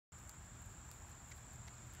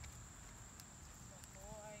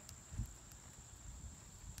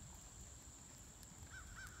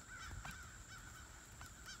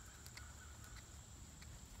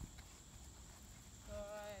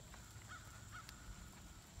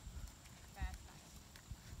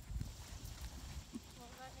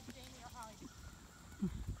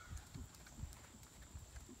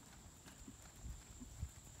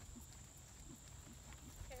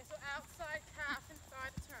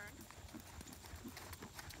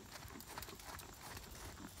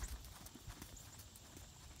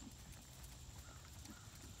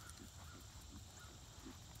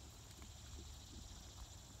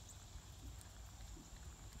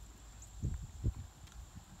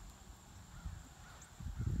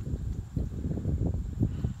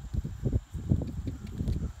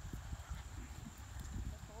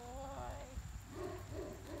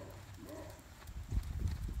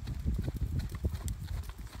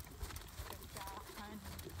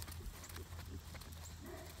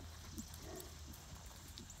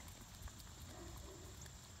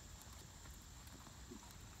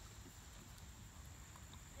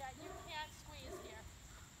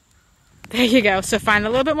There you go. So find a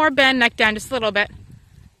little bit more bend, neck down just a little bit.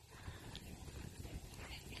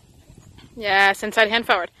 Yes, inside hand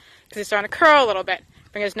forward. Because he's starting to curl a little bit.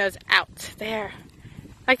 Bring his nose out. There.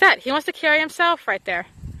 Like that. He wants to carry himself right there.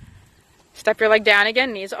 Step your leg down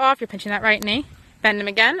again, knees off. You're pinching that right knee. Bend him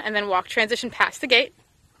again, and then walk transition past the gate.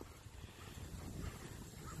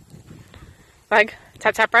 Leg.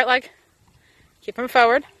 Tap, tap, right leg. Keep him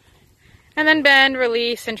forward. And then bend,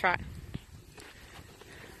 release, and trot.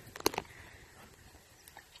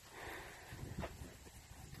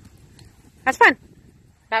 That's fine.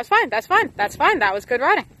 That's fine. That's fine. That's fine. That was good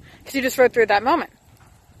riding. Because you just rode through that moment.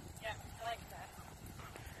 Yeah, I like that.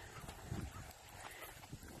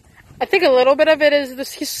 I think a little bit of it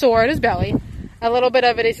is he's sore at his belly. A little bit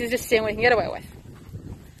of it is he's just seeing what he can get away with.